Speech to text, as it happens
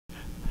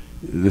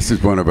This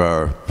is one of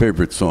our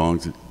favorite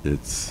songs.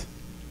 It's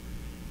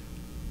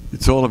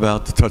all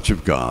about the touch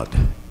of God,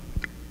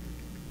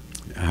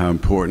 how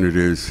important it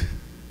is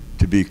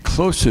to be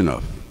close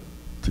enough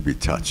to be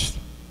touched.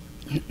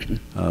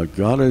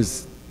 God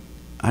is,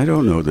 I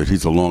don't know that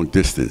he's a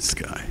long-distance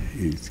guy.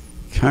 He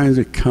kind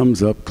of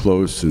comes up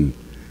close and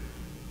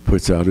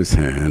puts out his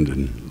hand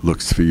and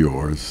looks for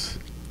yours.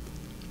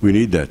 We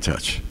need that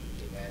touch.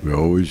 We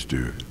always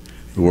do.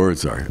 The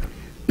words are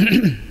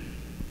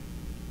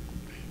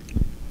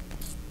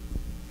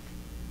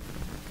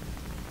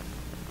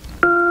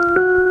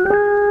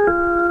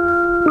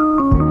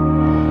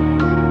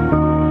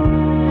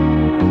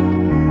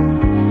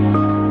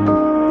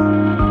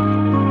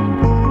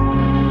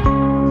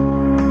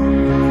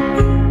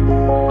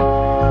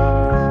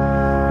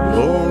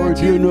Lord,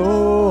 you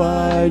know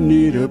I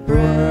need a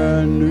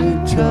brand new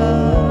touch.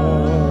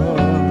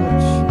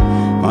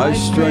 My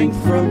strength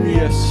from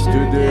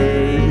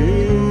yesterday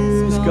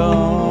is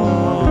gone.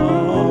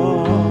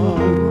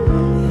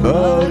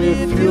 But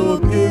if you'll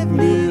give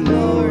me,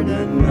 Lord,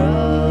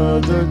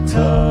 another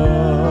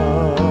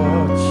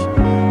touch,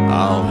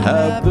 I'll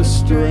have the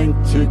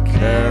strength to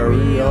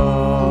carry on.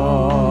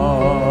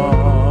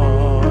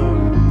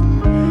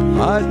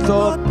 I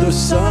thought the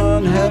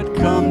sun had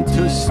come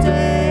to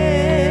stay,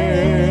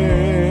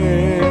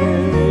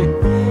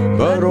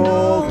 but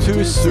all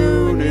too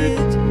soon it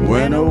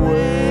went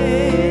away.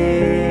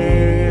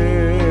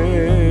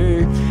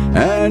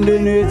 And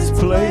in its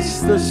place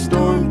the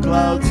storm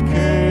clouds came,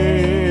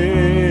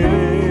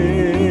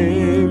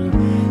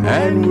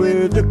 and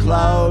with the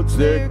clouds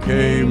there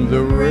came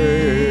the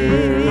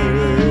rain.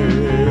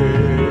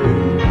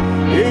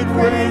 It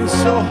rained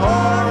so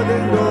hard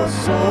and oh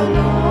so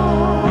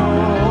long,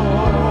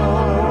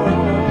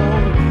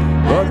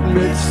 but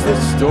midst the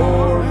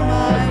storm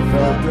I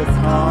felt a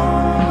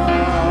calm.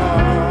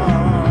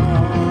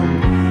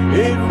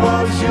 It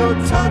was your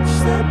touch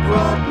that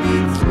brought me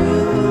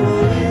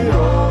through it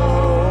all.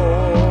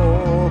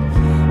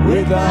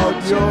 Without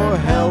your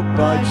help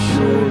I'd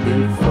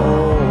surely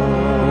fall.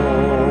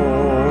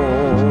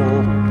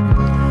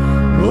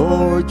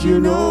 Lord, you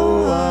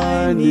know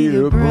I need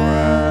a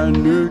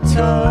brand new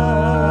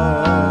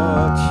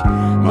touch.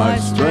 My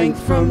strength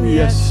from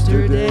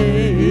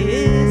yesterday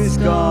is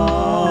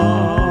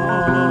gone.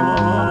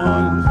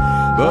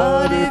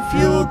 But if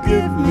you'll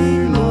give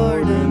me,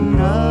 Lord,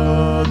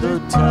 another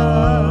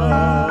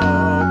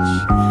touch,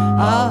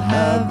 I'll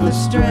have the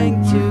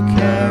strength to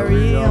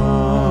carry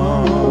on.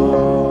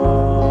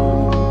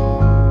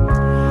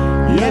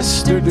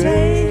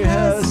 Yesterday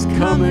has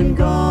come and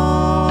gone,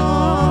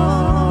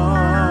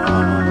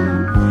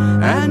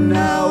 and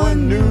now a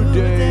new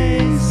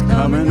day's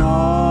coming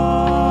on.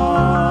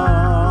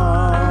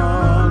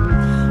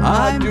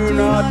 I do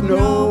not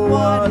know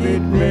what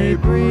it may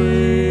bring.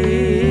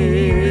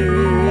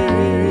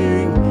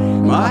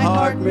 My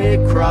heart may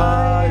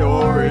cry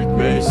or it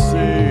may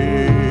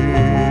sing,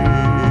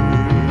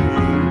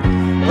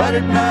 but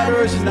it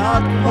matters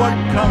not what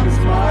comes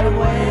my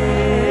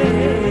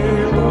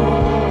way,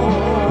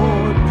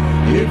 Lord,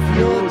 if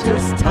you'll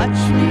just touch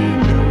me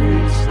new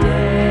each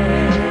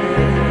day.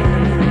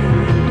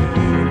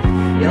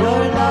 Your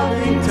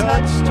loving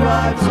touch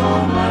drives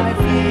all my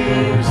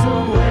fears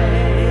away.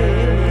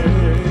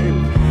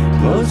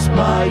 Close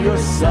by your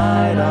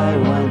side I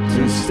want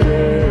to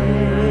stay.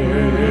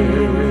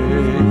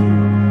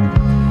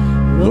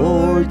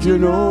 Lord, you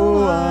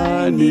know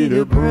I need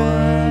a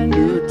brand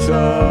new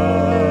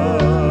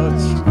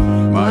touch.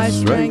 My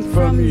strength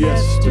from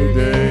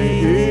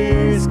yesterday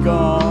is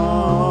gone.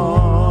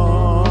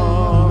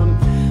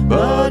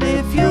 But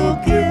if you'll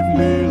give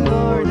me,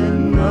 Lord,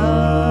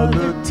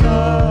 another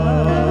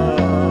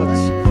touch,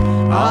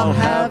 I'll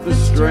have the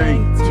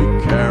strength to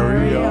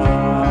carry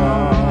on.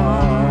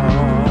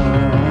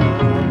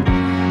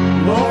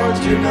 Lord,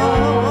 you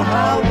know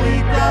how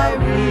weak I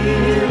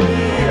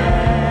really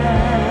am,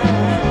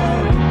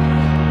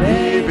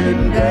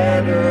 even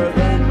better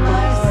than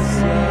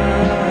myself.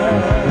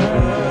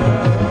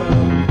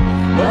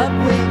 But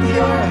with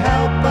your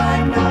help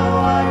I know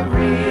I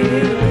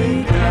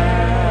really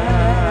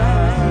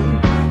can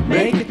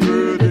make it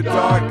through the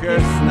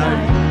darkest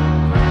night.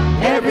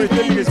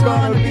 Everything is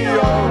gonna be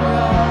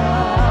alright.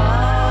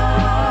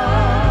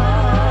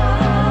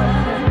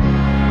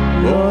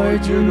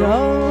 Lord, you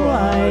know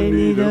I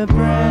need a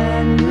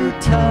brand new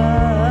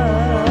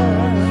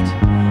touch.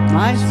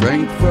 My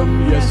strength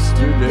from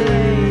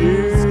yesterday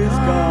is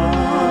gone.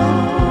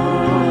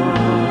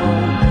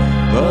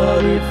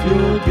 But if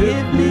you'll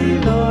give me,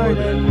 Lord,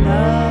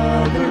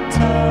 another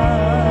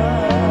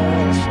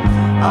touch,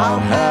 I'll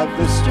have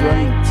the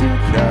strength to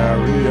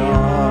carry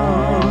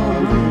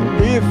on.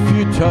 If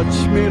you touch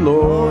me,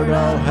 Lord,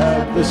 I'll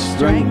have the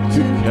strength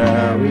to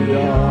carry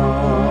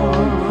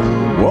on.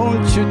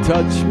 Won't you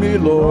touch me,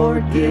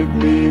 Lord, give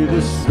me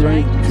the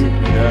strength to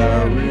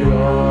carry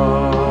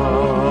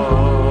on.